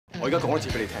我而家講多次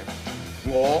俾你聽，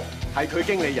我係佢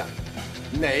經理人，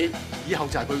你以後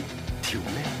就係佢條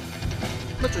咩？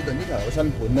乜最近呢條有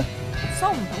新盤咩？收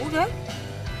唔到嘅？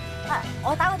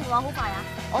我打個電話好快啊！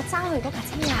我揸去嗰架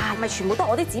車啊，咪全部都係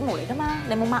我啲指模嚟㗎嘛，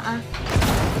你冇抹啊？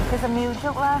其實廟祝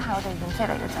咧係我哋認識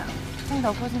嚟㗎咋，清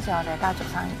道夫先至我哋係家族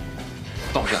生意。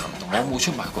當日行動我冇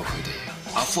出賣過佢哋，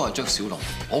阿夫係張小龍，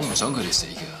我唔想佢哋死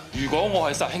㗎。如果我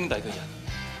係殺兄弟嘅人，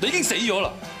你已經死咗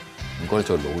啦。唔該你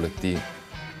再努力啲，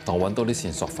當我揾到啲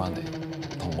線索翻嚟，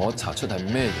同我查出係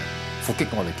咩人伏擊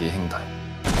我哋幾兄弟。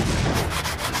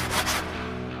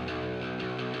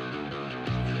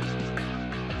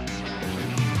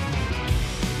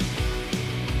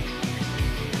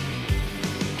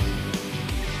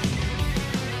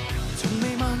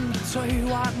罪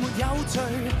或沒有罪，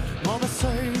我不需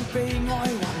悲哀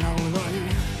或流淚。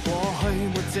過去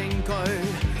沒證據，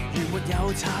如沒有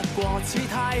擦過，似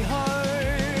太虛。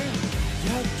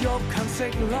弱肉強食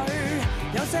裏，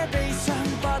有些悲傷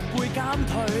不會減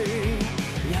退。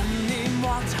人念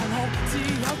或殘酷，自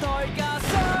有代價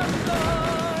相對。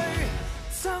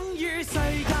生於世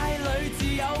界裏自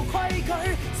有規矩，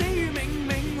死於冥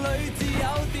冥裏自有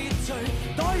秩序，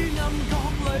躲於暗角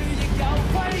裏亦有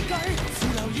規矩。潮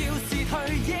流要是退，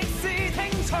亦是聽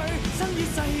取。生於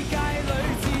世界裏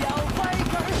自有規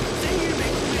矩，死於冥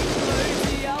冥裏自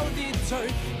有秩序，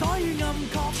躲於暗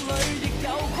角裏亦有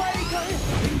規矩。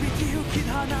永別要揭下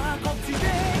那各自的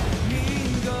面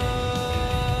具。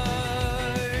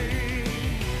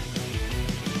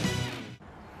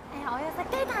我要食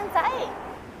雞蛋仔。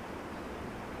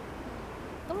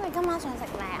咁你今晚想食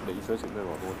咩啊？你想食咩話？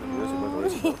我想食乜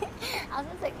嘢？我想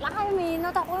食拉麵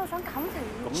啊，但我又想減肥。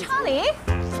Charlie，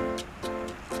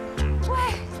 喂，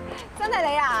真係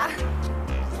你啊？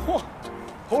哇，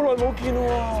好耐冇見喎。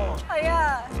係啊。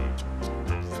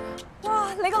哇，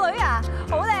你個女啊，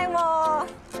好靚喎。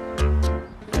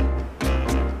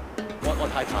我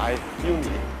太太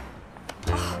Yumi。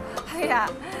哦，係啊。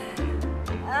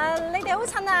你哋好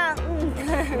襯啊。嗯。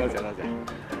多謝。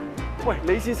喂，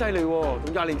你先犀利喎，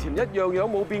同20年前一樣樣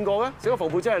冇變過嘅，成個防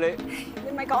暴真係你。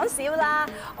你咪講笑啦，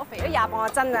我肥咗20磅啊，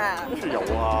真啊。有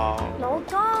啊。老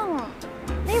公，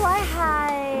呢位係？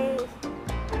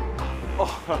哦，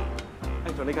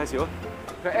同你介紹啊，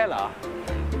佢係 Ella。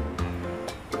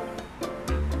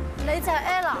你就係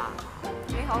Ella，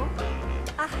 你好。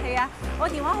啊，係啊，我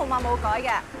電話號碼冇改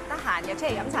嘅，得閒約出嚟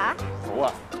飲茶。好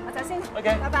啊。我走先。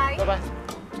OK，拜拜。拜拜。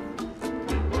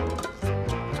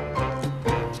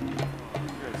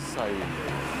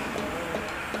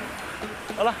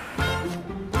好啦，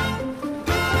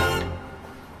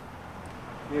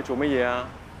你要做乜嘢啊？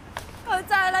佢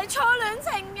就係你初戀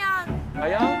情人。係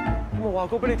啊，咁我話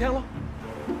過俾你聽咯。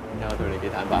睇下對你幾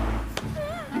坦白。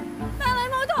但係你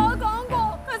冇同我講過，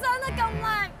佢生得咁靚，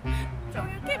仲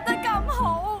要 keep 得咁好。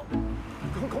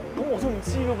咁我都唔知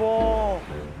㗎噃。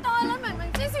但係你明明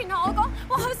之前同我講，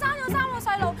話佢生咗3個細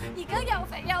路，而家又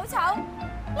肥又醜，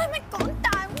你係咪講大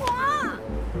話？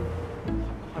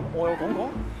我有講過？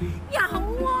有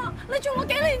啊！你仲我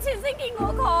幾年前先見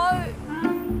過佢。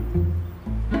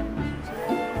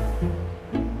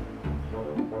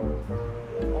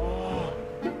哦，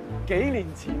幾年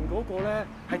前嗰個咧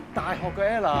係大學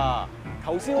嘅 Ella，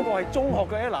 頭先嗰個係中學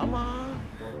嘅 Ella 啊嘛。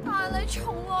但係你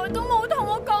從來都冇同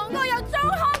我講過有中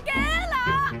學嘅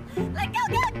Ella， 你究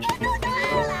竟係幾多個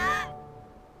Ella？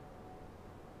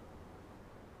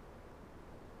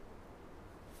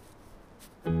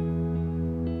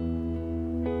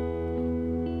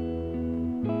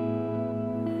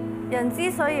人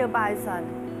之所以要拜神，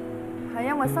係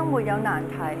因為生活有難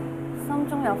題，心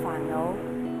中有煩惱，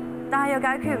但係又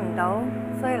解決唔到，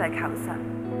所以嚟求神。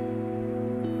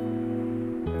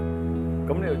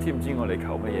咁你又知唔知我哋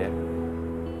求乜嘢？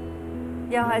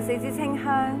又係4支清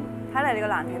香，睇嚟你個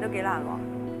難題都幾難喎。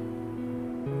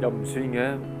又唔算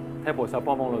嘅，睇菩薩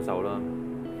幫到手啦。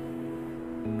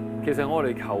其實我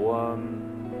哋求啊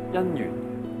姻緣，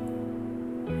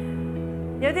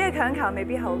有啲嘅強求未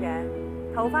必好嘅。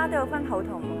桃花都有分好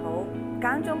同唔好，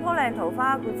揀中棵靚桃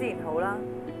花固之然好啦。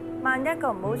萬一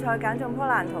個唔好彩揀中棵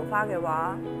爛桃花嘅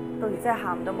話，到時真係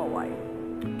喊都無謂。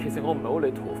其實我唔係好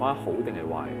理桃花好定係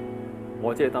壞，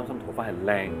我只係擔心桃花係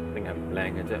靚定係唔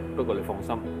靚嘅啫。不過你放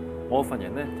心，我份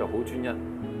人咧就好專一，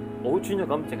我好專一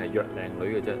咁淨係約靚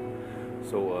女嘅啫。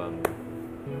So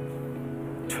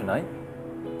tonight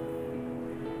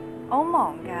我好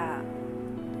忙㗎。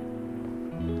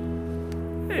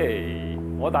Hey，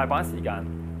 我大把時間，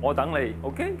我等你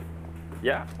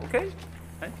 ，OK？Yeah，OK？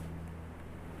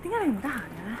點解你唔得閒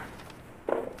嘅咧？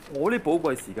我啲寶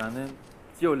貴時間咧，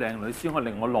只有靚女先可以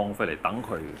令我浪費嚟等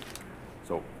佢。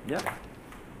So yeah。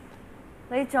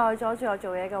你再阻住我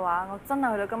做嘢嘅話，我真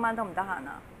係去到今晚都唔得閒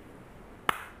啊！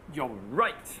 You're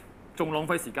right， 仲浪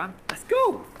費時間。Let's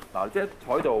go。嗱，即係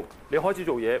坐喺度，你開始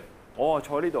做嘢，我啊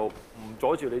坐喺呢度，唔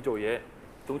阻住你做嘢。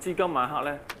總之今晚黑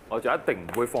咧，我就一定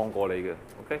唔會放過你嘅。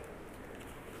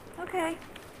OK。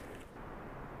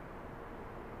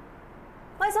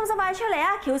喂，使唔使快啲出嚟啊？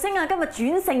喬星啊，今日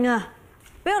轉勝啊，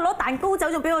俾我攞蛋糕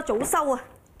走，仲俾我早收啊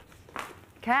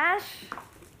Cash。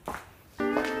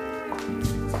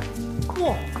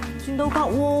哇，轉到角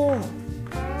喎，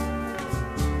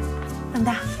得唔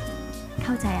得？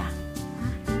溝仔啊？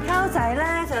溝仔咧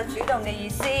就主動嘅意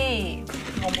思，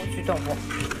我冇主動喎。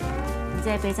唔知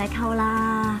係俾仔溝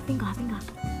啦，邊個啊？邊個？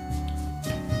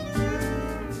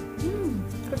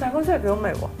個蛋糕真係幾好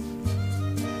味喎！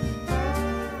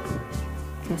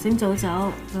喬星早走，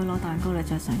佢攞蛋糕你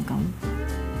着成咁，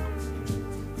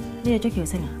呢日追喬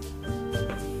星啊？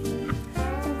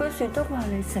咁嗰時都話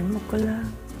你醒目噶啦。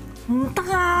唔得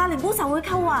啊！你唔好受佢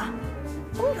溝啊！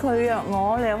咁佢約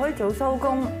我，你又可以早收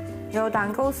工，有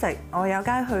蛋糕食，我有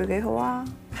街去，幾好啊！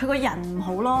佢個人唔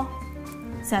好咯，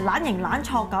成日懶型懶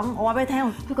錯咁。我話俾你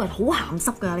聽，佢個人好鹹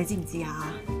濕㗎，你知唔知啊？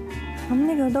咁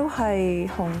呢個都係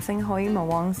雄性荷爾蒙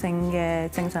旺盛嘅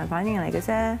正常反應嚟嘅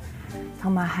啫，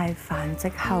同埋係繁殖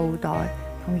後代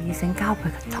同異性交配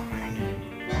嘅動力。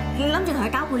你諗住同佢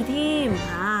交配添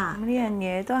嚇？呢樣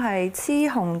嘢都係雌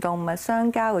雄動物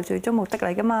相交嘅最終目的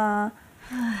嚟㗎嘛。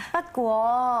不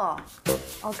過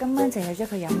我今晚淨係約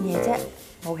佢飲嘢啫，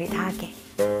冇其他嘅。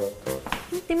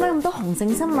點解咁多雄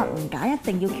性生物唔揀一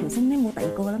定要喬星呢？冇第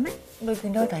二個啦咩？你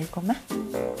見到第二個咩？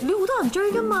你好多人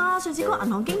追㗎嘛！上次嗰個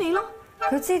銀行經理咯，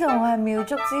佢知道我係廟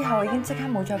祝之後，已經即刻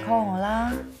冇再 call 我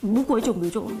啦。唔好鬼做廟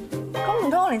祝啊！咁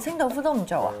唔通我連清道夫都唔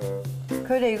做啊？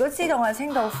佢哋如果知道我係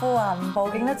清道夫啊，唔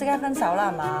報警都即刻分手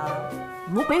啦，係嘛？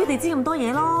唔好俾佢哋知咁多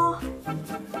嘢咯。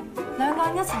兩個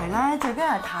人一齊咧，最緊要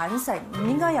係坦誠，唔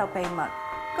應該有秘密。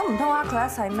咁唔通呃佢一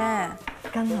世咩？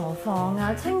更何況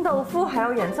啊，清道夫係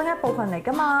我人生一部分嚟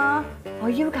㗎嘛。我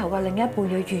要求嘅另一半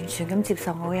要完全咁接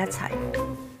受我嘅一切。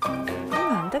咁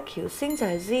難得喬星就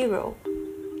係 zero，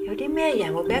 有啲咩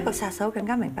人會比一個殺手更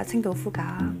加明白清道夫㗎？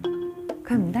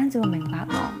佢唔單止會明白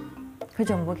我，佢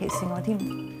仲唔會歧視我添。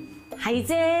係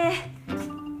啫，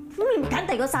咁你唔揀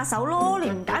第二個殺手咯，你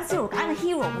唔揀 zero 揀個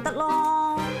hero 咪得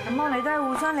咯。咁我哋都係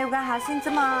互相了解下先啫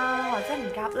嘛，或者唔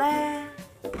夾咧。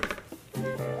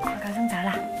我夠鐘走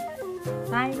啦，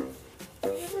拜。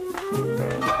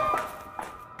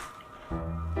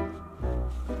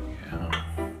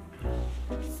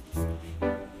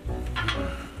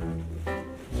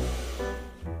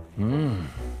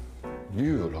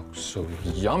You look so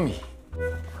yummy.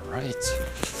 Right.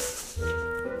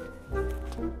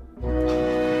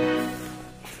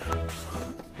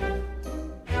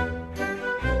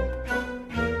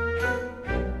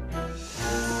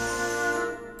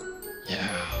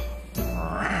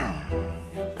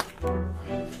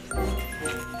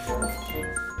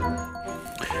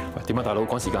喂，點啊，大佬，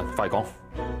趕時間，快講。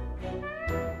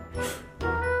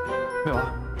咩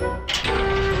話？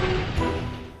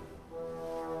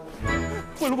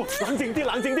喂，老婆，冷靜啲，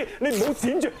冷靜啲，你唔好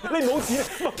剪住，你唔好剪，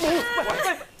冇，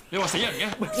喂，你話死人嘅？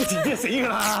喂，你遲啲就死㗎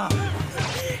啦！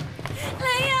你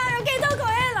啊，有幾多個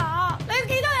Ella？你要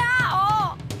幾多人呃我？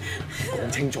講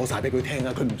清楚晒俾佢聽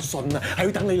啊，佢唔信啊，係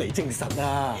要等你嚟證實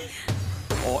啊！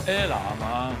我 Ella 係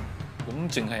嘛？咁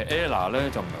淨係 Ella 咧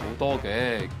就唔係好多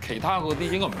嘅，其他嗰啲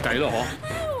應該唔計咯，嗬？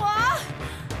哇！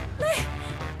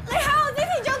你喺我之前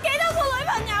仲有幾多個女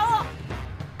朋友啊？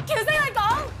喬星，你講。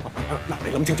嗱，你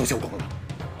諗清楚先好講啦。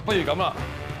不如咁啦，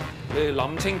你哋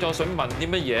諗清楚想問啲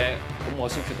乜嘢，咁我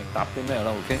先決定答啲咩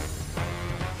啦 ，OK？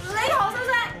 你何先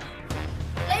生，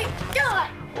你跟我嚟。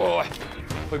喂，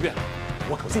去邊啊？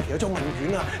我頭先填咗張問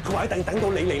卷啊，佢話一定等到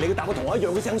你嚟，你要答我同我一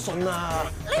樣嘅聲信啊！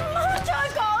你唔好再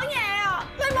講嘢啊！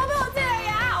你唔好俾我知你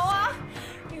呃我啊！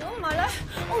如果唔係咧，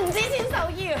我唔知錢受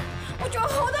益啊！我仲有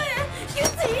好多嘢要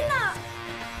錢啊！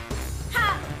嚇！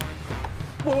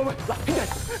喂，嗱，兄弟，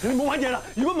你唔好玩嘢啦！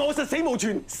如果唔係，我實死無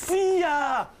全屍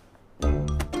啊！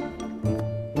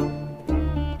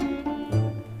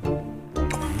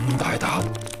咁大膽？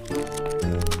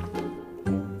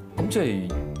咁即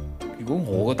係，如果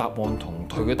我嘅答案同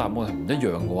佢嘅答案係唔一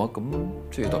樣嘅話，咁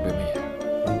即係代表乜嘢？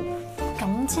咁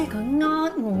即係佢呃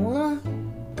我啦，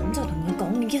咁就同佢講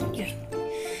嘅一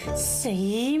樣，死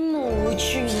無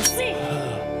全屍。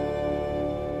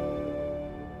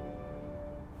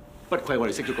不愧我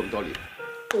哋識咗咁多年，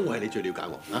都係你最了解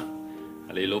我啊！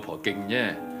你老婆勁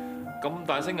啫，咁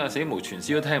大聲啊，死無全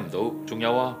屍都聽唔到。仲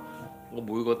有啊，我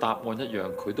每個答案一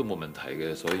樣，佢都冇問題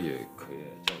嘅，所以佢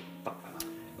就得啦。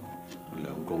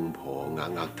兩公婆呃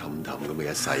氹氹咁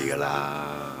嘅一世㗎啦。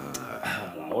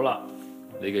嗱，好啦，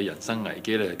你嘅人生危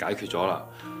機咧就解決咗啦，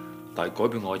但係改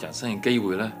變我人生嘅機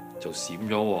會咧就閃咗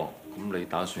喎。咁你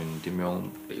打算點樣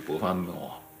彌補翻俾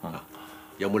我啊？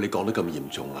有冇你講得咁嚴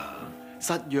重啊？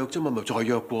失約啫嘛，咪再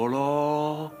約過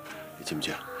咯。你知唔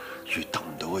知啊？越得唔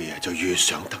到嘅嘢就越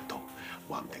想得到，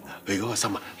話唔定啊，佢嗰個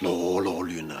心啊囉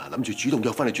亂啊，諗住主動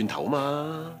約翻你轉頭啊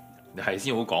嘛。你係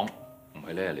先好講，唔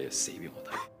係咧你就死俾我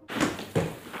睇。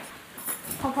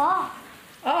婆婆，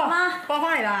媽，播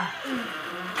翻嚟啦。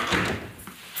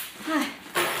唉，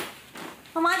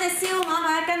我買隻燒鵝，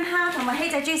買一斤蝦同埋希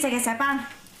仔中意食嘅石斑。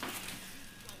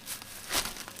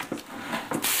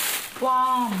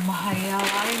哇，唔係啊！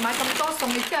話你買咁多餸，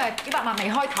你真係幾百萬未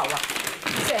開頭啊！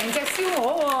成隻燒鵝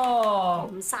喎，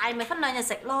唔晒咪分2日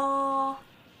食咯。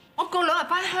我過2日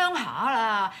翻鄉下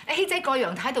啦，希仔過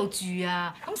楊太度住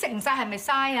啊，咁食唔晒係咪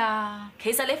嘥啊？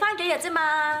其實你翻幾日啫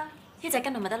嘛，希仔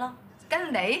跟到咪得咯。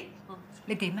跟你？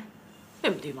你掂咩？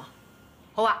咩唔掂啊？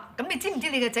好啊，咁你知唔知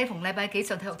你個仔逢禮拜幾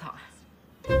上體育堂啊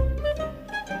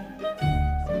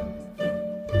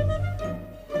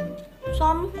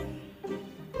？3，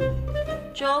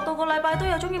仲有個禮拜都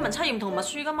有中英文測驗同默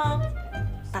書噶嘛？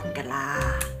得㗎啦，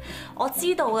我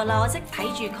知道㗎啦，我識睇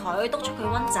住佢，督促佢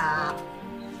溫習。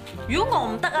如果我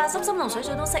唔得啊，心心同水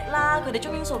水都識啦，佢哋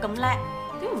中英數咁叻，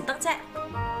點唔得啫？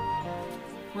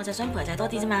我就想陪仔多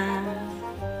啲啫嘛。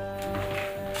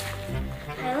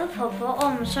係咯，婆婆，我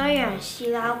唔想楊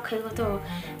師奶屋企嗰度，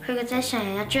佢個仔成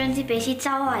日將啲鼻屎周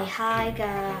圍揩㗎。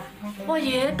喂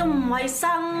嘢，咁唔衞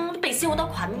生，啲鼻屎好多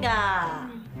菌㗎。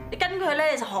你跟佢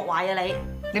咧就學壞啊你！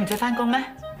你唔使翻工咩？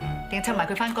定係湊埋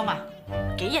佢翻工啊？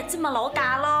幾日啫嘛，攞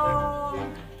假咯。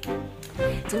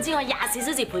總之我24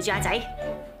小時陪住阿仔。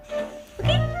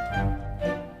OK。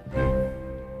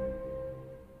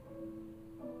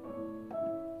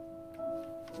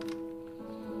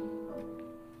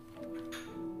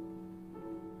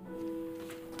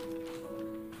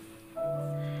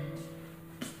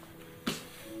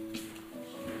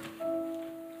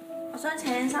我想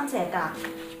請3次假。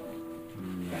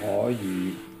唔可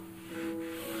以。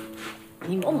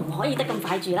我唔可以得咁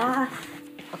快住啦！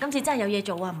我今次真係有嘢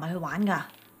做啊，唔係去玩㗎。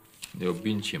你個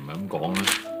邊次唔係咁講咧？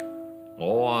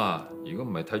我啊，如果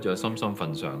唔係睇住喺心心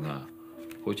份上啊，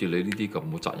好似你呢啲咁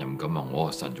冇責任感啊，我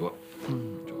啊神咗啦。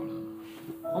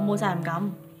我冇責任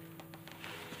感，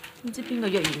唔知邊個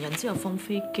約完人之後放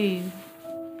飛機。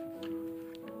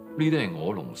呢啲係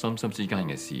我同心心之間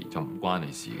嘅事，就唔關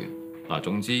你事嘅。嗱，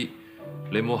總之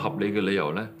你冇合理嘅理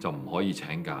由咧，就唔可以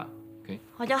請假。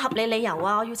我有合理理由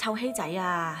啊！我要湊希仔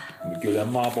啊！咪叫你阿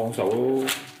媽幫手咯。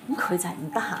咁佢就係唔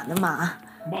得閒啊嘛。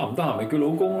媽唔得閒咪叫老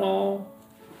公咯。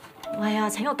喂啊，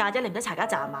請個假啫，你唔使查家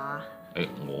宅嘛？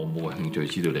我冇興趣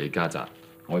知道你嘅家宅，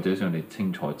我只想你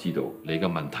清楚知道你嘅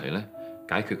問題咧，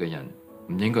解決嘅人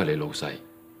唔應該係你老細，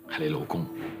係你老公。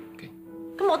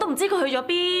咁我都唔知佢去咗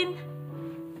邊。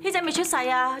希仔未出世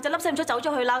啊，佢就粒聲唔出走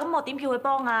咗去啦。咁我點叫佢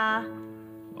幫啊？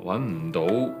揾唔到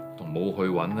同冇去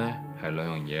揾咧，係2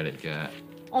樣嘢嚟嘅。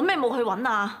我咩冇去揾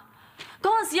啊？嗰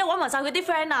陣時啊，揾埋晒佢啲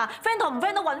friend 啊 ，friend 同唔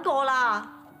friend 都揾過啦。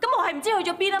咁我係唔知去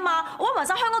咗邊啊嘛。我揾埋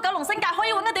晒香港、九龍、新界可以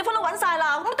揾嘅地方都揾晒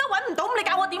啦。咁都揾唔到，咁你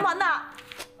教我點揾啊？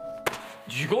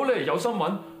如果你係有心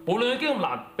揾，無論有幾咁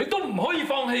難，你都唔可以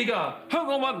放棄㗎。香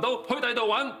港揾唔到，去第二度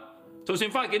揾。就算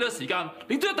花幾多時間，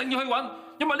你都一定要去揾，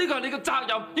因為呢個係你嘅責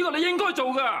任，呢個你應該做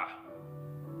㗎。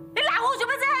你鬧我做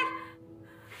乜啫？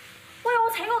喂，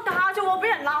我請個假啫喎，俾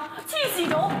人鬧，黐線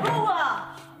咗，唔撈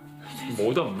啊！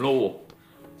冇得唔撈喎，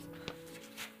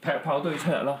劈炮都要7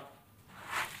日啦。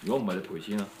如果唔係你賠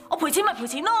錢啊？我賠錢咪賠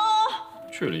錢咯。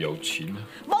出嚟你有錢啊？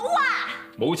冇啊！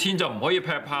冇錢就唔可以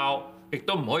劈炮，亦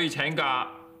都唔可以請假。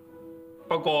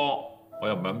不過我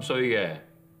又唔係咁衰嘅，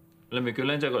你咪叫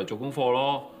僆仔過嚟做功課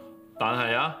咯。但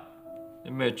係啊，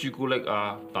啲咩朱古力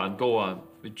啊、蛋糕啊，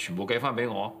你全部計翻俾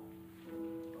我。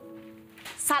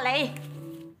殺你！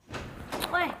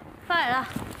喂，翻嚟啦！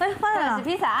喂，翻嚟啦！食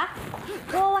pizza？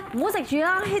喂，唔好食住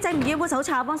啦，希仔唔見本手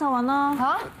冊，幫手揾啦。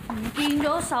嚇？唔見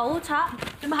咗手冊？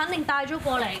你咪肯定帶咗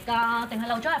過嚟㗎，定係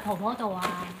漏咗喺婆婆度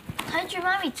啊？睇住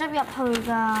媽咪執入去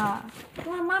㗎。咁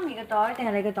係媽咪嘅袋定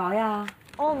係你嘅袋啊？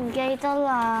我唔記得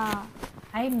啦。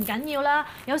唉，唔緊要啦，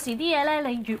有時啲嘢咧，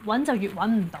你越揾就越揾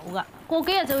唔到㗎。過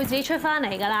幾日就會自己出翻嚟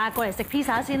㗎啦。過嚟食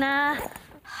pizza 先啦。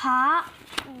吓？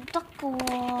唔得㗎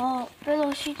喎，俾老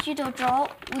師知道咗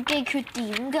會記缺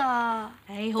點㗎。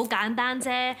唉，好簡單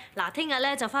啫。嗱，聽日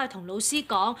咧就翻去同老師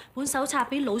講，本手冊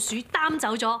俾老鼠擔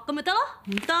走咗，咁咪得咯。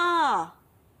唔得，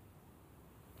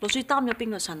老鼠擔咗邊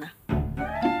個信啊？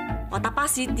話搭巴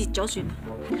士跌咗算。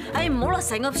唉，唔好啦，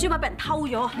成個書包俾人偷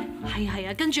咗。係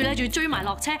啊，跟住咧仲要追埋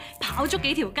落車，跑足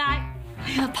幾條街。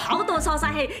哎呀，跑到錯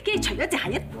晒氣，跟住除咗隻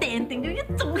鞋一掟，定咗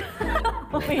一中。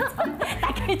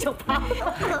但繼續跑。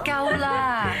夠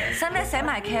啦，使唔使寫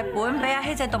埋劇本俾阿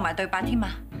希仔讀埋對白添啊？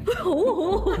好，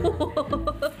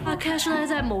阿 Cash 咧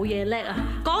真係冇嘢叻啊！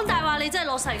講大話你真係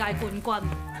攞世界冠軍，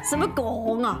使乜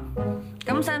講啊？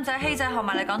咁使唔使希仔學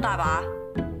埋你講大話？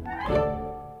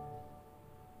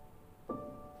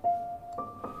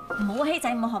唔好希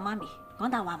仔，唔好學媽咪，講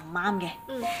大話唔啱嘅。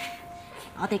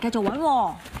我哋繼續揾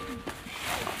喎。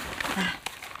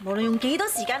無論用幾多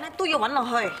時間咧，都要揾落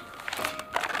去。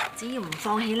只要唔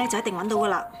放棄咧，就一定揾到噶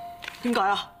啦。點解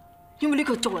啊？因為呢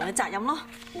個係做人嘅責任咯，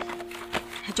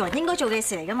係做人應該做嘅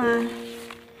事嚟噶嘛。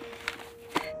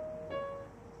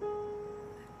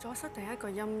左室第一個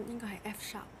音應該係 F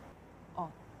sharp。哦，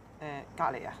隔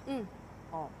離啊？嗯。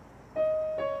哦。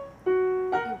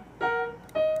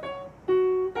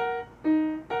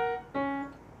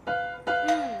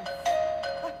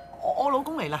我老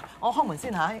公嚟啦，我開門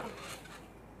先嚇。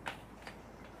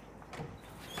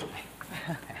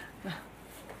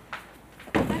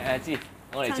知，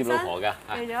我嚟接老婆㗎。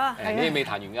嚟咗啊！你哋未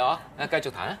彈完㗎嗬？繼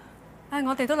續彈啊！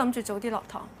我哋都諗住早啲落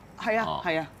堂。係啊，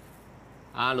係啊。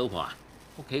阿老婆啊，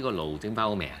屋企個爐整包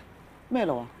好未啊？咩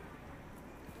爐啊？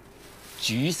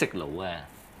煮食爐啊！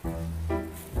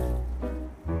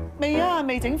未啊，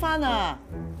未整翻啊！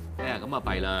哎呀，咁啊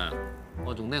弊啦！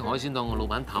我仲聽海鮮檔個老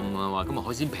闆氹啊，話今日海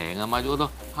鮮平啊，買咗好多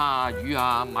蝦啊、魚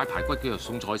啊，買排骨佢又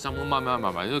送菜心，咁買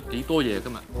埋都幾多嘢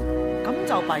今日。咁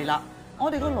就弊啦！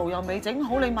我哋個爐又未整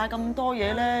好，你買咁多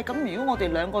嘢咧，咁如果我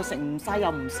哋兩個食唔晒又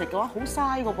唔食嘅話，好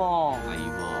嘥㗎噃。係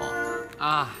喎，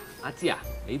阿芝啊，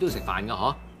你都食飯㗎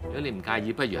嗬？如果你唔介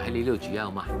意，不如喺你呢度煮啊，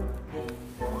好嘛？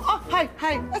啊，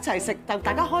係一齊食，就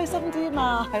大家開心啲啊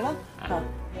嘛，係咯。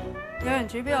有人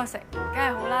煮俾我食，梗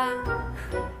係好啦。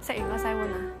食完個洗碗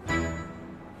啊！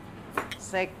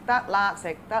食得啦，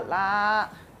食得啦。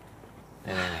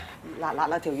嚟，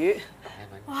辣條魚。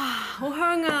哇，好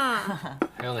香啊！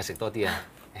香啊，食多啲啊！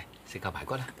食嚿排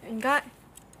骨啦。唔該。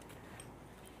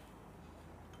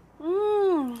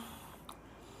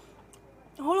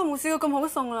好耐冇試過咁好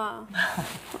餸啦！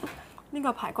呢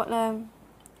個排骨咧，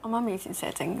我媽咪以前成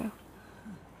日整嘅。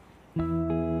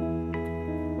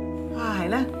啊，係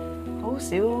咧，好少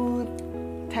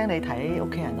聽你睇屋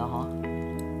企人啊，嗬。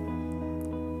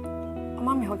我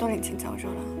媽咪好多年前走咗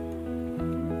啦，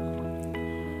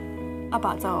阿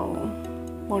爸就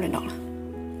冇聯絡啦。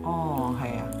哦，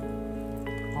係啊。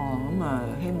哦，咁啊，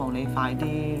希望你快啲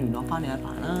聯絡翻你阿爸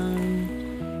啦。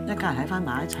一家人喺翻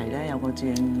埋一齊咧，有個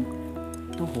正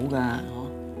都好㗎，嗬。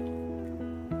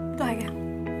都係嘅。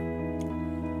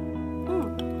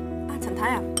阿陳太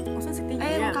啊，我想食啲魚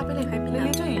啊。我夾俾你，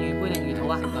你中意魚背定魚肚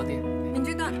啊？多啲。面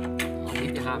珠得。我俾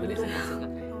啲蝦俾你食。好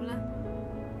啦。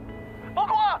報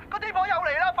告啊！個地方又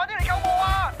嚟啦，快啲嚟救我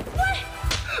啊！喂！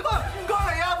唔該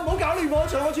你啊，唔好搞亂我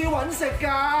場，我仲要揾食㗎。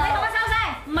你同我收聲，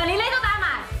唔係連你都帶埋。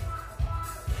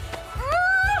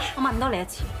我問多你一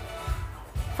次，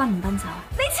分唔分手？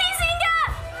你黐線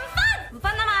㗎！唔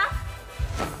分啊嘛！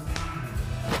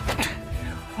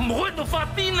唔好喺度發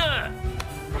癲啊！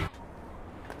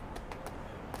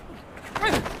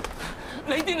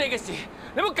你癲你嘅事，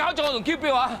你冇搞錯我同 Q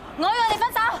標啊！我要我哋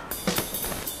分手。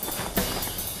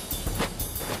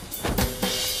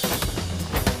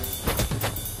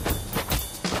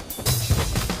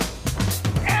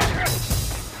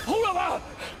好啦嘛，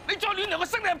你再亂嚟，我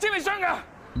塞你入千里箱㗎！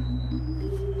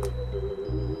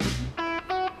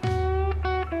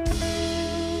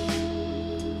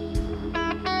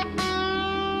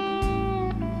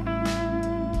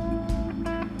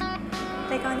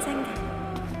你乾清嘅。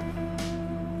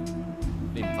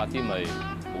你唔發癲咪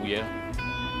冇嘢咯。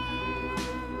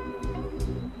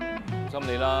心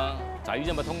你啦，仔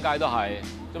啫嘛，通街都係，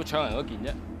做乜搶人嗰件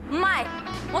啫？唔係，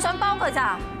我想幫佢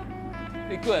咋。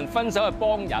你叫人分手係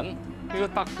幫人，你都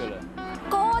得㗎啦。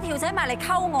嗰條仔埋嚟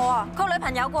溝我啊，佢女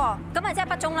朋友個，咁咪真係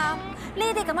不忠啦。呢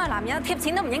啲咁嘅男人貼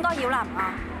錢都唔應該要啦，唔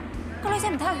啱。個女仔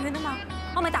唔睇佢勸啊嘛，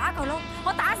我咪打佢咯，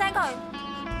我打醒佢。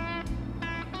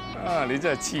啊！你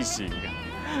真係黐線㗎，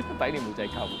抵你冇仔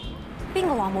溝。邊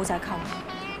個話冇仔溝？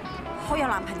我有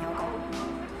男朋友㗎，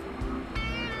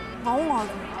我好愛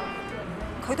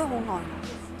佢，佢都好愛我。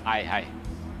係，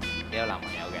你有男朋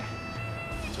友嘅，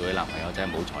做你男朋友真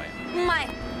係冇彩。唔係，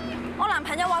我男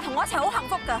朋友話同我一齊好幸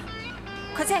福㗎，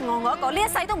佢只係愛我一個，呢一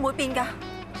世都唔會變㗎。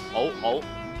好，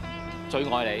最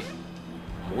愛你，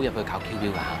唔好入去搞 Q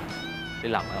標㗎嚇。你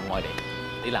男朋友愛你，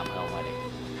你男朋友愛你，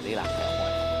你男朋友愛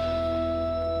你。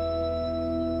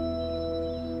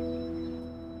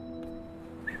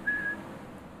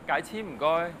解簽唔該。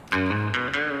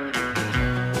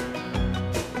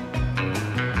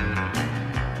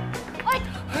喂，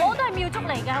我都係廟祝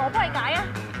嚟㗎，我幫你解啊。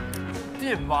啲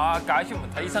人話解簽同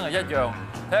睇醫生係一樣，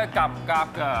睇下夾唔夾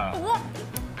㗎。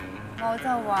我就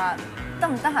話得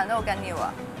唔得閒都好緊要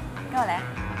啊！跟我嚟啊！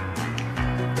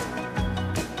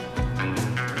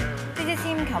呢支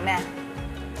籤求咩啊？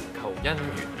求姻緣。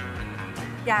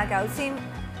 29籤，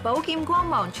寶劍光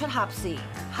芒出匣時，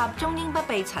匣中應不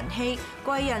被塵欺，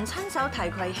貴人親手提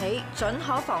攜起，準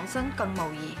可防身更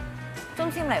無疑。中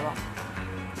籤嚟喎。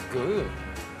 Good。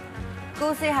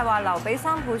故事係話劉備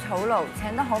3顧草廬，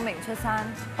請得孔明出山，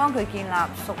幫佢建立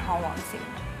蜀漢王朝。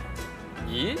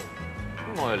咦？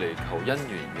咁我係嚟求姻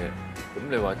緣嘅，咁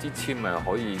你話支籤咪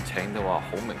可以請到話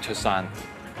孔明出山？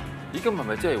咦，咁係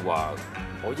咪即係話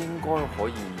我應該可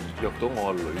以約到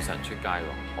我個女神出街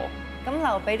喎？哦。咁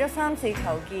劉備都3次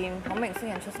求見孔明先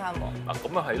肯出山喎。嗱，咁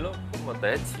咪係咯，咁啊第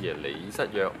一次係你失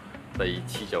約，第2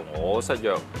次就我失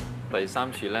約，第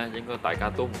3次咧應該大家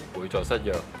都唔會再失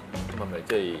約，咁係咪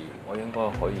即係我應該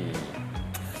可以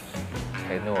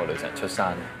請到我女神出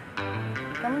山？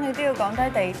咁你都要講低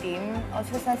地點，我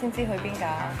出山先知去邊㗎。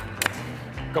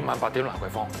今晚8點蘭桂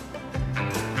坊。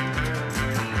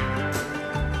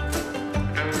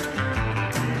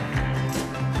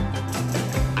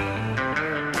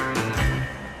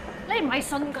你唔係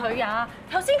信佢啊？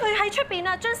頭先佢喺出邊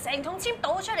啊，將成桶籤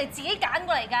倒出嚟，自己揀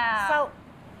過嚟㗎。收，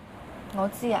我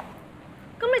知啊。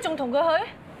咁你仲同佢去？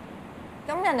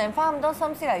咁人哋花咁多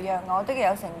心思嚟約我，都幾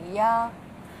有誠意啊！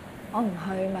我唔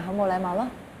去，咪好冇禮貌咯。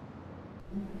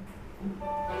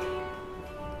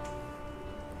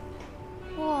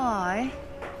喂，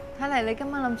睇嚟你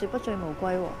今晚諗住不醉無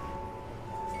歸喎。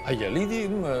係啊，呢啲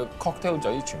咁嘅 cocktail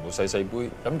仔全部細細杯，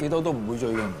飲幾多都唔會醉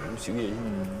嘅，唔好少嘢啫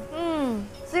嘛。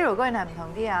Zero 果然係唔同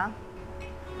啲啊，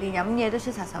連飲嘢都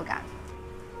出殺手鐧。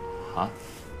嚇？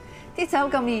啲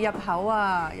酒咁易入口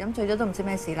啊，飲醉咗都唔知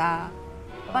咩事啦。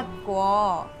不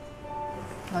過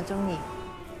我中意。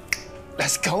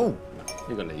Let's go！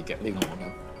 呢個你嘅，呢個我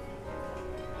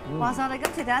嘅。話晒我哋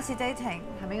今次第一次 dating，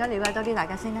係咪應該了解多啲大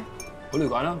家先呢？好了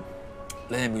解啦，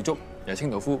你係妙竹，又係清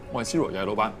道夫，我係 Zero，又係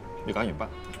老闆。了解完畢。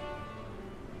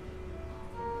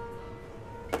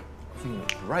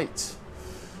Right，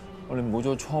 我哋冇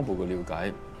咗初步嘅了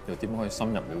解，又點可以深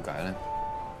入了解咧？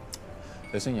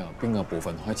你想由邊個部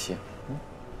分開始啊？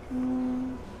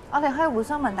我哋可以互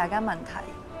相問大家問題，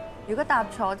如果答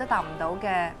錯即係答唔到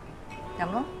嘅，飲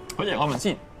咯。好嘅，我問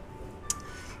先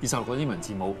，26個英文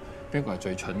字母，邊個係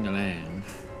最蠢嘅咧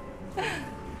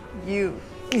You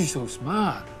so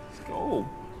smart. Let's go.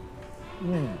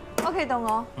 OK 到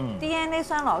我。DNA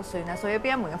雙螺旋係屬於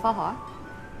邊一門嘅科學啊？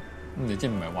咁你即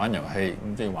係唔係玩遊戲，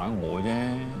咁即係玩我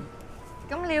啫。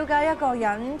咁了解一個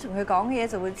人，從佢講嘅嘢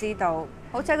就會知道，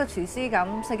好似一個廚師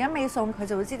咁，食緊味餸，佢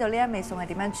就會知道呢一味餸係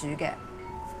點樣煮嘅。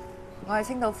我係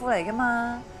清道夫嚟㗎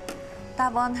嘛，答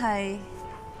案係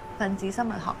分子生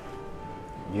物學。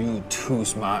You too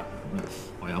smart。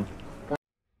我飲。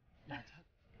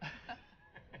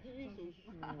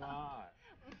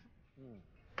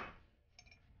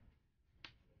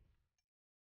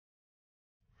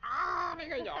呢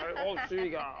個又係我輸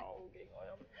㗎，好勁我飲。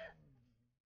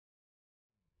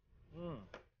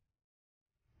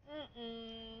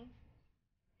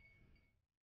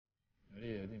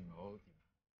有啲唔係好掂。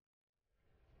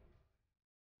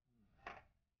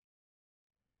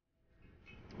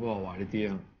好話壞呢啲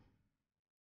啊！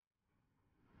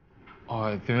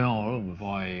唉，點樣我都唔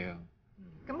放棄㗎。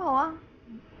咁好啊，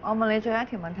我問你最後一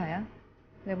條問題啊，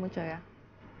你有冇醉啊？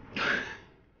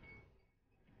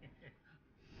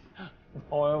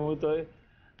我有冇醉？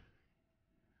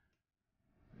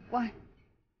喂，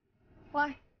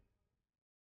喂。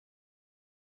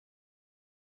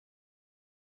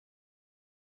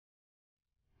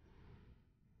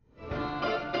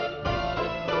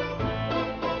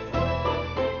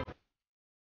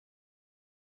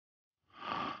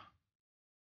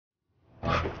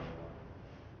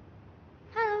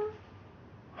Hello。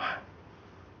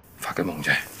發嘅夢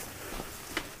啫。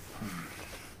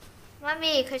媽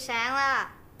咪，佢醒啦。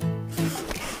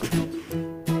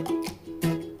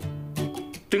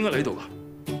點解你喺度㗎？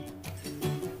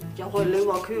又係你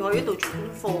話佢喺度做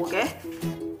功課嘅？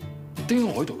點解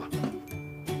我喺度㗎？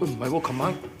喂，唔係喎，琴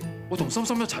晚我同心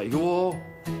心一齊嘅喎。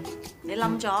你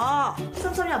冧咗，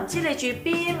心心又唔知你住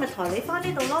邊，咪抬你翻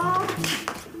呢度咯。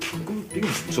咁點解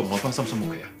唔送我翻心心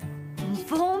屋企啊？唔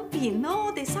方便咯，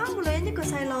我哋3個女人1個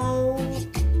細路。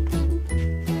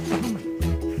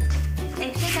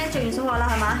做完數學啦，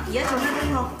係嘛？而家做咩功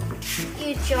課？要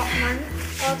作文，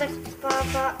我的爸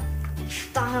爸，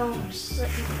但係我唔識。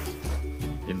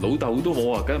連老豆都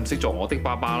冇啊，梗係唔識作我的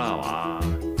爸爸啦，係嘛？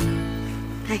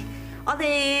係，我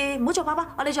哋唔好做爸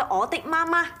爸，我哋做我的媽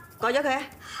媽，改咗佢啊！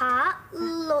嚇，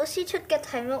老師出嘅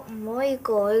題目唔可以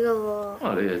改㗎喎。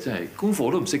啊，你啊真係功課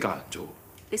都唔識教人做。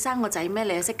你生個仔咩？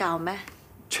你又識教咩？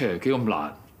切，幾咁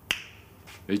難？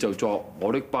你就作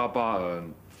我的爸爸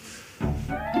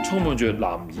充滿着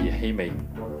男兒氣味，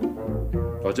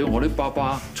或者我的爸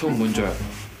爸充滿着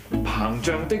膨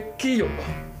脹的肌肉，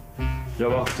又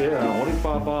或者我的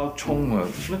爸爸沖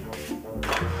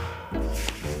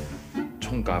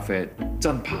咖啡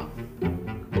真棒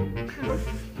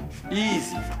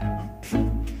 ，easy。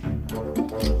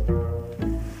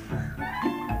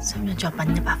新人作品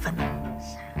100分。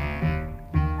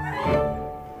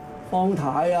方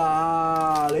太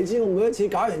啊，你知我每一次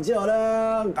搞完之後咧，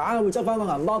硬係會執翻個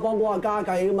銀包幫下家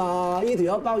計噶嘛。呢條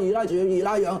友包二奶仲要二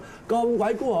奶養，咁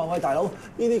鬼孤寒喂大佬，呢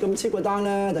啲咁 cheap 嘅單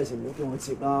咧，第時唔好叫我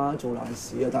接啦，做爛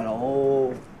事啊大佬。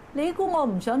你估我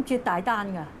唔想接大單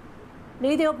㗎？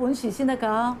你哋有本事先得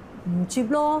㗎，唔接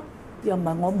咯，又唔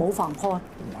係我冇飯開。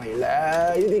唔係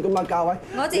咧，呢啲咁嘅價位，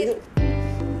我接。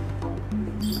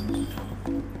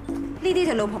呢啲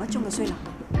就老婆不忠嘅衰男，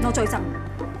我最憎。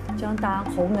張單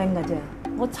好硬㗎啫，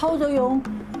我抽咗佣，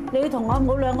你同阿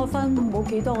母2個分冇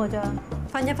幾多㗎咋，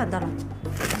分1份得啦。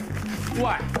喂，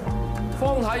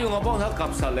方太要我幫手及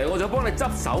實你，我就幫你執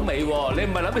手尾喎，你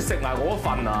唔係諗住食埋我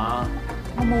份啊？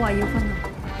我冇話要分啊，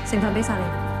成份俾晒你。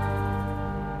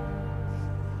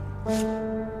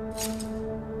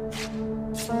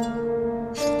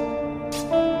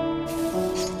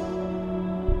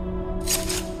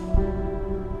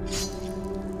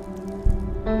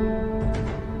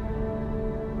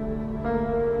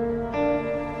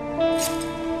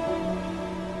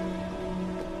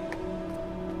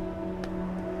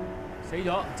死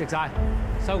咗，直晒，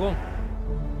收工。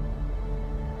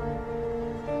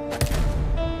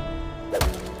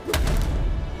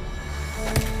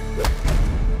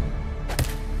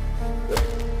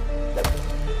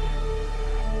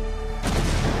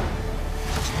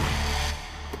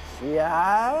試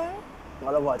下，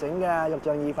我老婆整嘅肉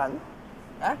醬意粉。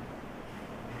啊？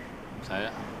唔使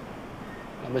啦，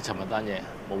諗起尋日單嘢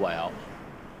冇胃口。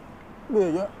咩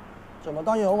啫？尋日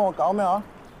單嘢好我搞咩啊？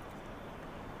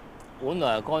本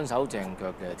來係乾手淨腳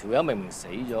嘅，條友明明死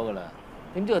咗㗎啦，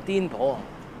點知個癲婆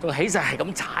仲起勢係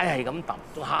咁踩係咁揼，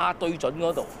仲下對準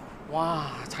嗰度，哇！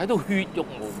踩到血肉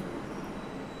模糊，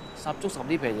十足十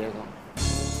呢皮嘢咁。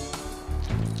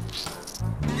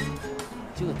唔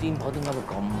知個癲婆點解會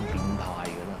咁變態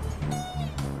嘅咧？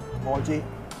我知，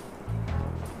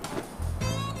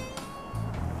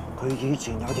佢以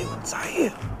前有條仔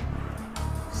啊，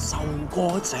受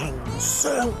過情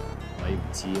傷。鬼唔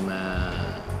知咩？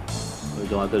佢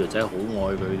仲話佢條仔好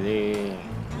愛佢添。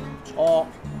錯，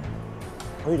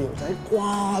佢條仔瓜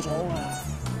咗啊！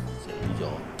死咗。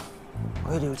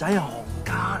佢條仔係行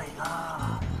家嚟㗎，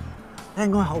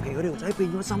聽講後期佢條仔變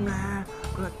咗心咧，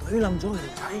佢係懟冧咗佢條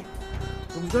仔，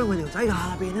仲將佢條仔嘅下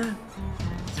邊咧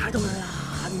踩到佢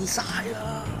爛晒啦。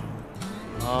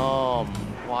哦，唔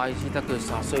怪之得佢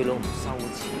殺衰佬唔收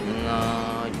錢啦，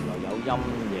原來有陰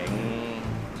影。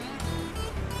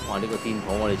哇！呢個癲婆，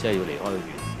我哋真係要離開佢遠。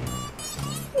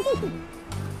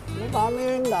你扮咩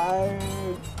兄弟？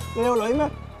你有女咩？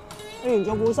你連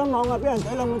做護心郎啊，俾人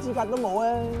懟冧嘅資格都冇啊！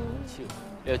超，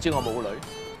你又知我冇女？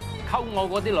溝我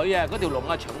嗰啲女啊，嗰條龍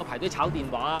啊長到排隊炒電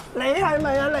話。你係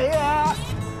咪啊你啊？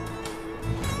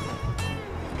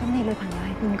咁你女朋友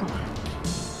係邊個啊？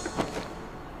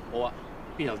我啊，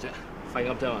邊有啫？廢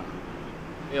噏啫嘛。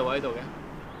你又喺度嘅？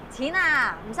錢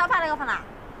啊，唔收翻你嗰份啊？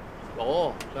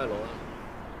攞，梗係攞啦。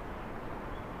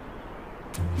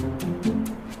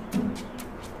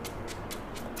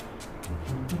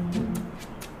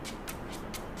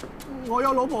我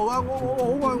有老婆㗎，我好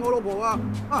愛我老婆㗎。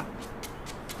啊，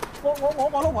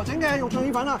我老婆整嘅肉醬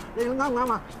意粉啊，你啱唔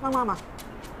啱啊？啱唔啱啊？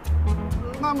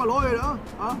啱啊，攞去啦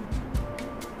嚇！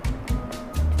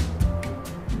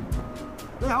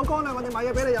你口乾啦，我哋買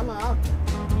嘢俾你飲啊！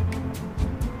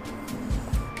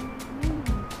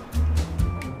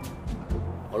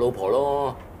我老婆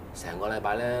咯，成個禮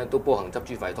拜咧都煲行汁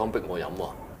豬肺湯逼我飲喎，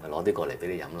咪攞啲過嚟俾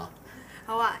你飲咯。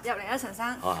好啊，入嚟啊，陳生。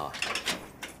好啊好啊。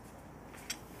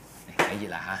睇熱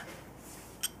啦嚇！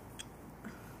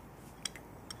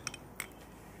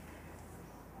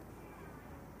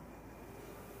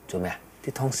做咩啊？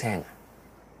啲湯腥啊？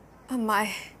唔係，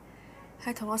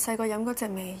係同我細個飲嗰隻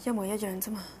味一模一樣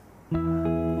啫嘛。係啊，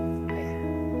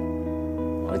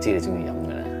我都知你中意飲㗎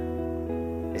啦。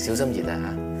你小心熱啊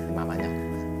嚇，你慢慢飲。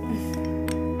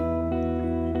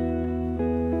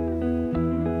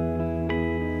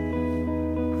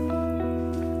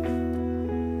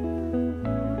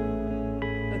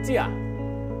知啊？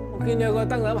我見你有個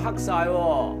燈膽黑晒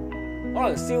喎，可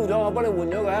能燒咗，我幫你換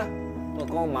咗佢啊。我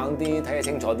光猛啲，睇嘢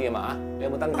清楚啲啊嘛嚇。你有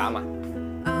冇燈膽啊？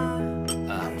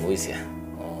唔好意思啊，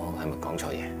我係咪講錯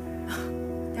嘢？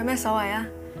有咩所謂啊？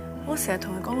我成日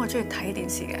同佢講我中意睇電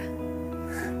視嘅。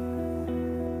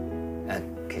誒，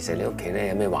其實你屋企咧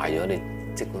有咩壞咗，你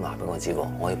即管話俾我知喎，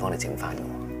我可以幫你整翻嘅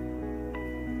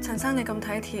喎。陳生你咁體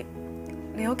貼，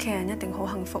你屋企人一定好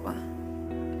幸福啊！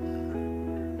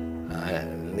係，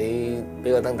你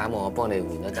俾個燈膽我幫你換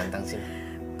咗盞燈先。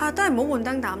啊，都係唔好換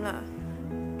燈膽啦，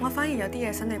我反而有啲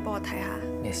嘢想你幫我睇下。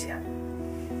咩事啊？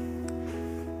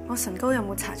我唇膏有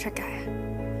冇搽出界啊？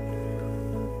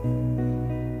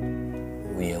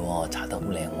冇嘢喎，搽得好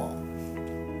靚喎。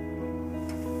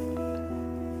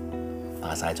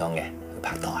化晒妝嘅，去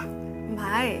拍拖啊？唔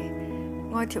係，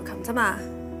我去調琴啫嘛。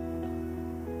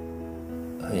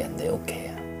去人哋屋企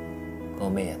啊？嗰個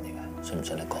咩人嚟㗎？信唔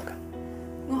信得過㗎？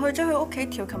我去咗佢屋企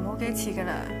調琴好幾次㗎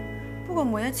啦，不過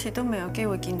每一次都未有機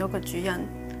會見到個主人。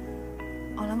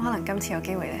我諗可能今次有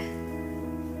機會咧。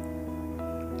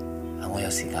我有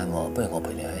時間喎，不如我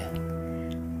陪你去啊？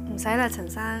唔使啦，陳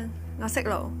生，我識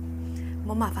路，唔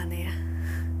好麻煩你啊。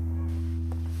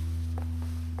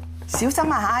小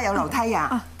心啊嚇，有樓梯啊！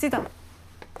哦，知道。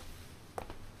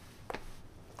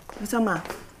小心啊！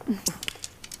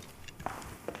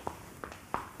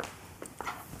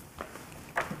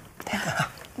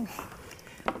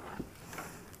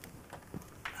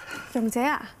容姐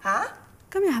啊，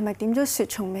今日係咪點咗雪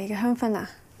松味嘅香薰啊？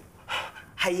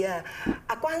係啊，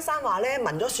阿關生話咧，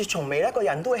聞咗雪松味咧，個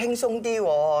人都會輕鬆啲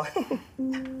喎。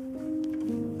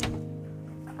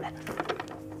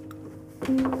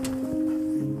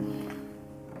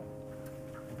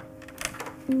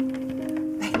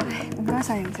唔該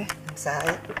晒，容姐。唔使。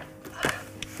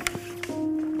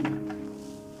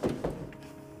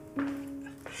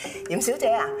嚴小姐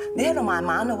啊，你喺度慢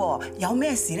慢咯喎，有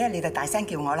咩事咧你就大聲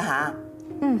叫我啦嚇。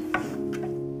嗯。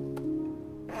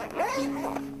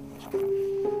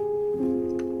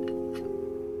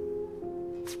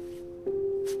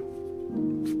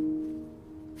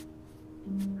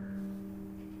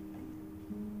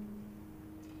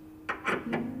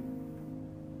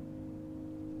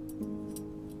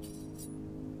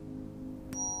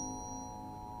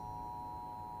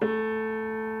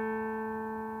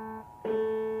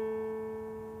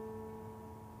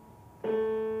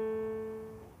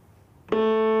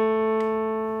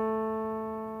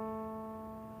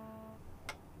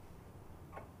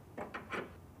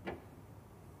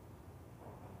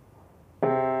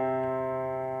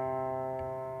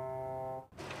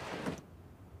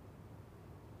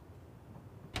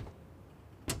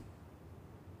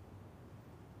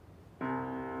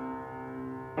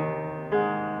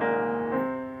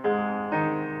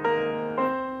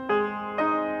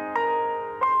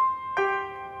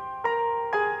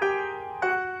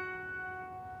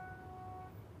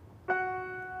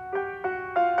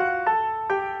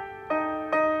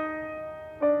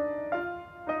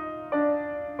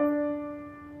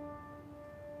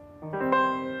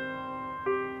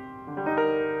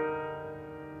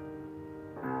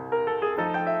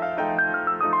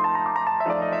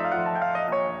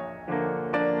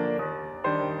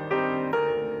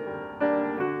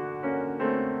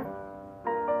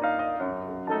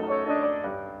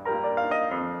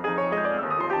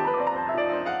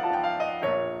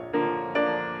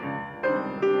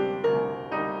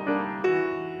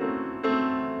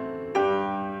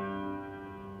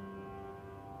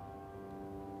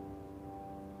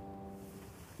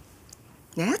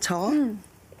嚟一坐。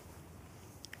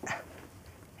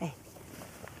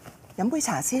飲杯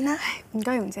茶先啦。唔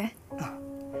該，容姐。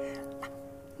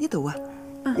呢度啊，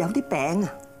有啲餅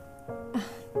啊。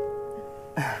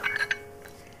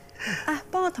啊，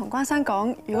幫我同關生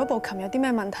講，如果部琴有啲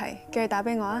咩問題，叫佢打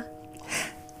俾我啊。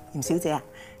嚴小姐啊，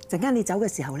陣間你走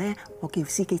嘅時候咧，我叫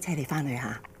司機車你翻去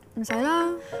嚇。唔使啦，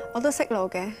我都識路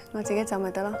嘅，我自己走咪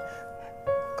得咯。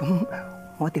咁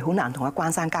我哋好難同阿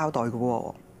關生交代嘅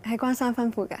喎。係關生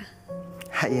吩咐㗎。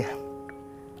係啊。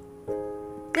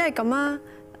一係咁啊，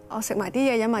我食埋啲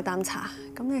嘢，飲埋啖茶，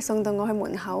咁你送到我去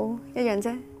門口一樣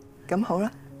啫。咁好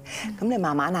啦，咁你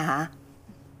慢慢啊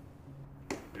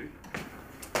嚇。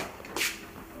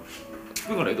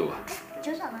邊個嚟度啊？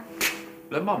早晨啊。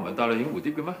你阿媽唔係帶你影蝴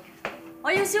蝶嘅咩？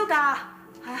我要燒假，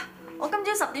係啊，我今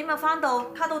朝10點就翻到，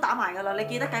卡都打埋㗎啦，你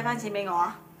記得計翻錢俾我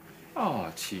啊。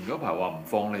啊，前嗰排話唔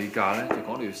放你假咧，就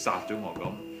講你要殺咗我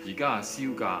咁，而家啊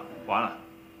燒假玩啊？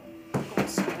咁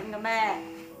想嘅咩？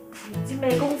唔知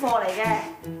咩功課嚟嘅，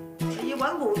又要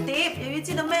揾蝴蝶，又要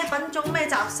知道咩品種咩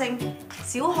習性，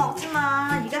小學啫嘛，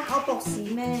而家考博士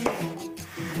咩？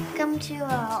今朝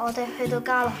啊，我哋去到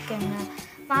家樂徑啊，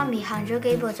媽咪行咗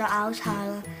幾步就拗柴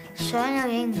啦，相又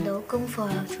影唔到，功課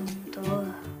又做唔到啊！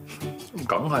咁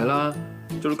梗係啦，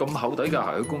做到咁厚底嘅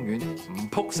鞋去公園，唔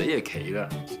撲死就奇啦！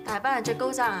大班人着高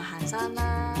踭鞋行山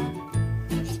啦。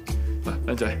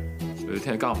喂，靚仔。佢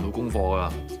聽日交唔到功課㗎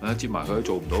啦，接埋佢都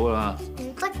做唔到㗎啦。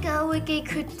唔得㗎，會記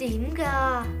缺點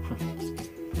㗎。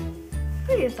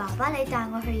不如爸爸你帶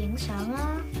我去影相啦。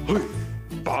去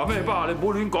爸咩爸？你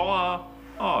唔好亂講啊！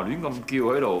亂咁叫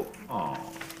喺度啊！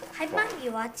喺媽咪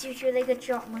話照住你嘅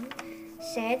作文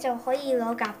寫就可以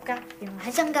攞甲㗎，原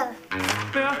來係真㗎。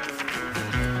咩啊？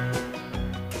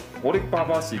我的爸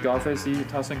爸是咖啡師，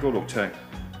他身高6尺，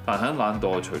但很懶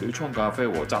惰，除了沖咖啡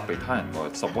和責備他人外，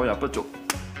什麼也不做。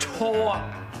錯啊！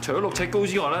除咗6尺高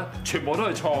之外咧，全部都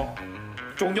係錯，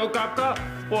仲有甲㗎。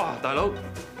哇，大佬，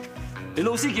你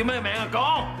老師叫咩名啊？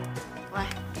講。喂，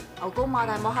牛高馬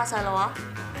大，冇嚇晒路啊！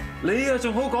你啊，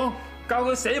仲好講，教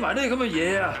佢寫埋呢啲咁嘅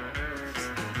嘢啊！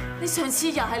你上次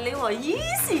又係你話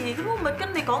easy，咁我咪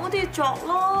跟你講嗰啲作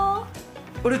咯。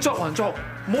我哋作還作，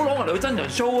唔好攞人哋去真人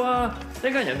show 啊！一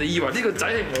陣間人哋以為呢個仔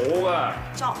係我㗎。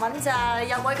作文咋，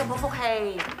有鬼咁好福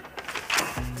氣。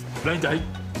靚仔，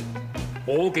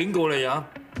我警告你啊，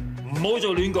唔好再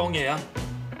亂講嘢啊！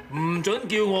唔准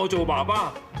叫我做爸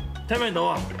爸，聽唔聽到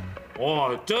啊？我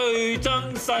啊最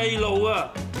憎細路啊！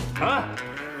嚇！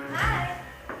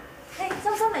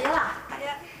心心嚟咗啦。係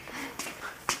啊。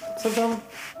心心，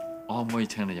我可唔可以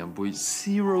請你飲杯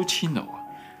Zero Chino 啊？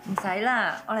唔使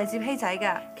啦，我嚟接希仔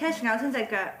㗎。Cash 咬親隻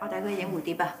腳，我帶佢去影蝴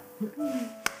蝶啊。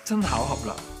真巧合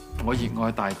啦！我熱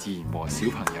愛大自然和小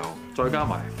朋友，再加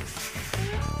埋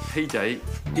希仔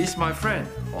is my friend。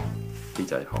哦，希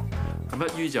仔好。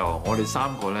咁一於就我哋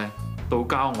3個咧到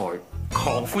郊外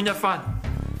狂歡一番。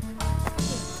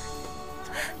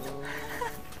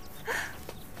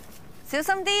小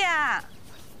心啲啊！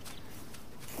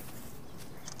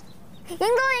影到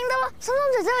啦！心心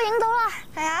姐姐我影到啦！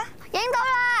係啊，影到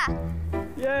啦！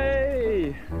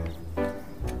耶！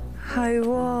係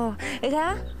喎，你睇下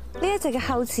呢一隻嘅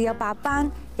後翅有白斑，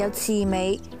有刺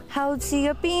尾，後翅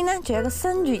嗰邊咧仲有個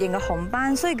新月形嘅紅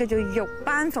斑，所以叫做玉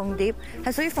斑鳳蝶，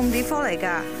係屬於鳳蝶科嚟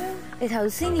㗎。你頭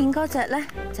先影嗰隻咧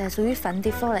就係屬於粉蝶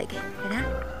科嚟嘅，你睇下。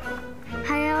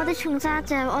係啊，我哋重紮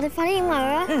隻，我哋快啲影埋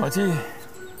佢啦！我知，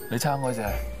你撐嗰隻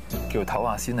叫唞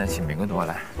下先喺前面嗰度啊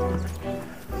咧。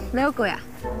你好攰啊？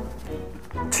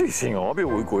黐線我邊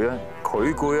會攰啊？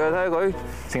佢攰啊！睇下佢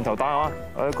成頭大啊！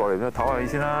過嚟都唞下你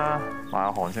先啦，抹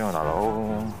下汗先啊，大佬。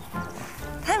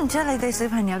睇唔出你對小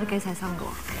朋友都幾細心㗎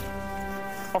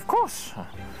喎。Of course，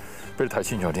 俾你睇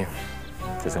清楚添。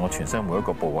其實我全身每一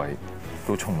個部位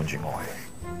都充滿住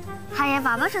愛。係啊，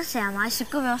爸爸仲成日買雪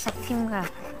糕俾我食添㗎。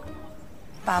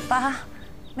爸爸？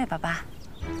咩爸爸？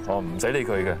我唔使理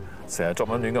佢嘅，成日作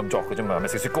文亂咁作嘅啫嘛，咪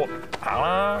食雪糕行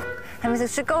啦。係咪食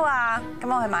雪糕啊？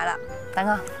咁我去買啦，等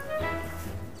我。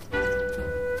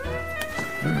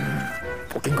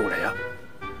我警告你啊，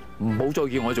唔好再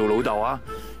叫我做老豆啊！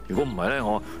如果唔係咧，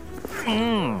我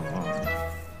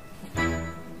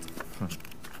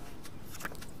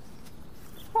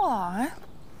哇！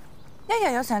一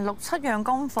日有成6、7樣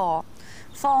功課，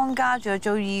放假仲要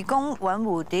做義工揾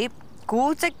蝴蝶、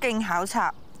古蹟徑考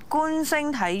察、觀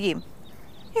星體驗。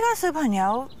依家小朋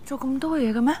友做咁多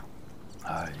嘢嘅咩？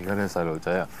唉，而家啲細路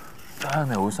仔啊，真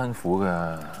係好辛苦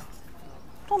㗎。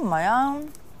都唔係啊，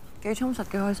幾充實，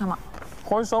幾開心啊！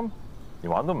開心，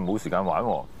連玩都唔冇時間玩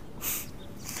喎。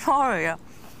Sorry 啊，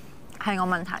係我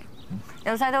問題。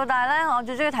由細到大咧，我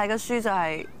最中意睇嘅書就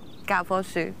係教科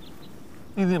書。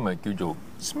呢啲咪叫做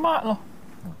smart 咯。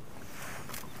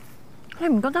你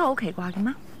唔覺得好奇怪嘅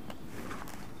咩？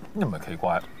呢唔係奇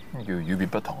怪，叫與別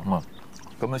不同啊嘛。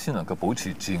咁樣先能夠保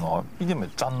持自我，呢啲咪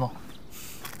真咯。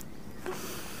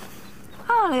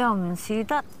啊，你又唔似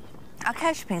得阿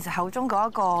Cash 平時口中嗰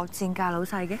一個賤價老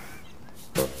細嘅。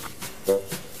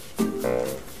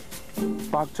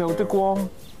白晝的光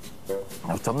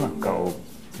又怎能夠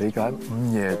理解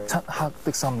午夜漆黑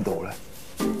的深度咧？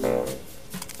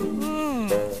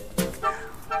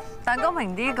但公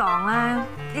平啲講咧，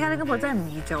依家啲功課真係唔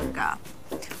易做㗎。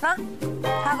嗱，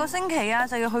下個星期啊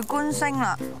就要去觀星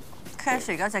啦。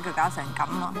Cash 而家隻腳搞成咁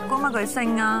啊，觀乜鬼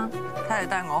星啊？睇嚟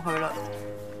都係我去啦。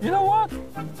You know what？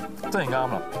 真係啱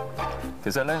啦。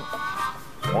其實咧，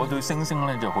我對星星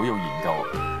咧就好有研究，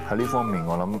喺呢方面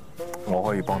我諗我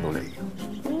可以幫到你嘅。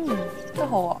都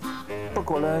好啊。不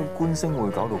過咧，觀星會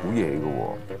搞到好夜嘅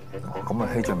喎，咁啊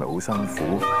希仔咪好辛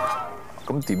苦，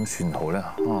咁點算好咧？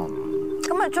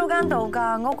咁咪租間度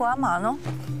假屋過一晚咯，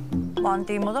橫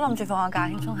掂我都諗住放下假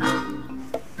輕鬆下。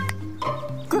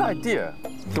Good idea！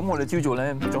 咁我哋朝早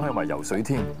咧總係話游水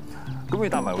添，咁要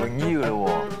帶埋泳衣嘅咯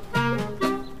喎。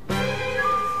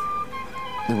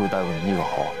你會帶泳衣嘅嗬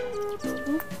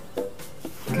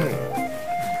？OK。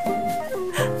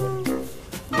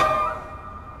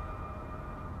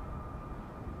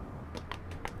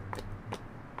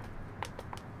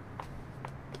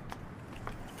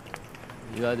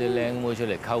而家啲靚妹出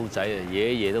嚟溝仔啊，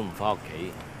夜夜都唔翻屋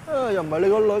企。又唔係你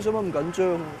個女，使乜咁緊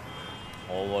張？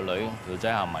我個女條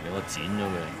仔行埋嚟，我剪咗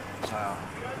佢。係啊，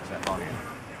成日當年。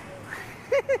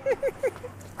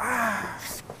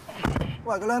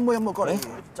喂，個靚妹有冇過嚟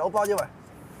酒吧啫？喂，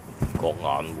覺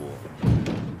眼喎。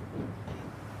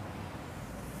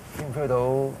飛到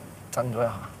震咗一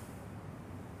下。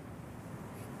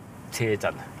車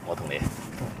震啊！我同你。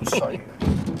衰。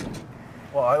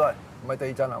喂，唔係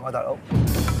地震啊嘛，大佬。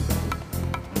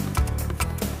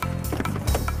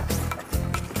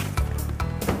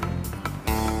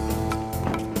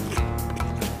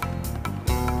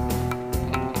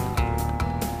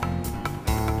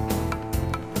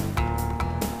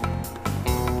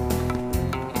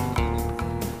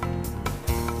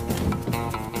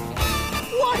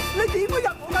你點會入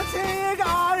我架車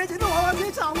㗎？你整到我架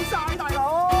車臭晒，大佬！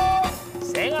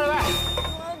醒啊你喂！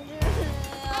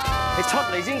你出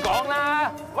嚟先講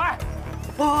啦！喂！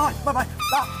喂，嗱，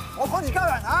我趕住交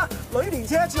人啊！女連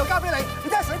車一次就交俾你，你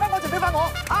真係死翻我就俾翻我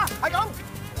啊！係咁。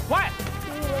喂！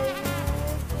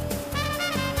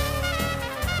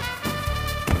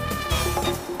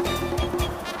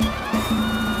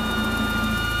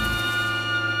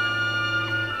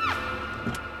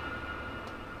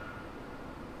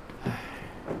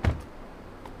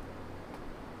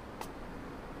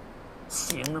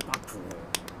醒啦，八婆！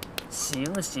醒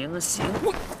啊！車入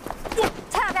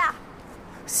邊啊！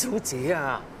小姐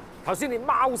啊，頭先你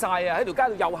貓晒啊，喺條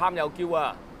街度又喊又叫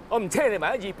啊！我唔車你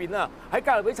埋喺二邊啊，喺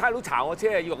街度俾差佬查我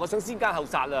車，以為我想先奸後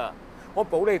殺啊！我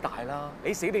保你大啦，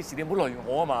你死你事，你唔好累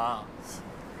我啊嘛！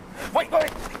喂，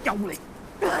又嚟！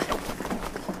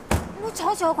你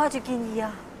睬住我掛住建議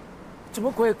啊！做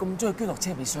乜鬼嘢咁中意捐落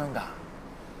車尾箱㗎？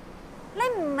你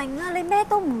唔明啊！你咩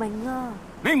都唔明啊！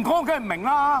你唔講，梗係唔明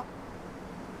啦！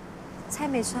車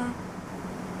尾箱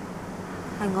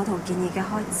係我同建議嘅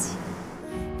開始。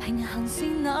平衡是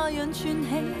那樣串起，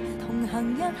同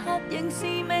行一刻仍是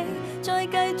美，再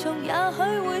繼續也許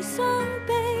會傷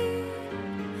悲。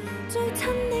最親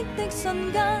昵的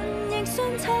瞬間，亦相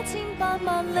差千百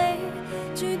萬里，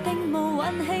注定無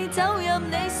運氣走入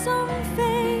你心扉。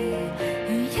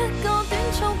如一個短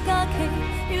促假期，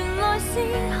原來是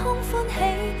空歡喜。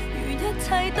如一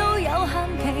切都有限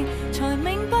期，才明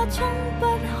白衝不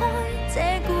開這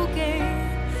顧忌。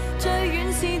最遠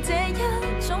是這一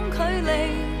種距離，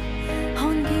看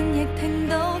見亦聽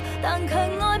到，但卻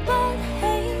愛不起。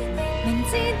明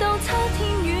知道差天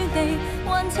與地，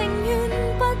還情願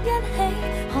不一起。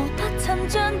何不趁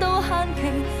將到限期，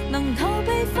能逃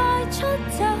避快出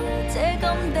走這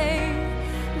禁地？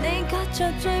你隔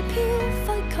着最飄忽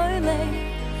距離，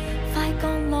快降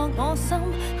落我心，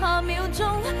下秒鐘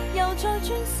又再轉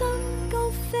身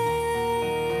高飛。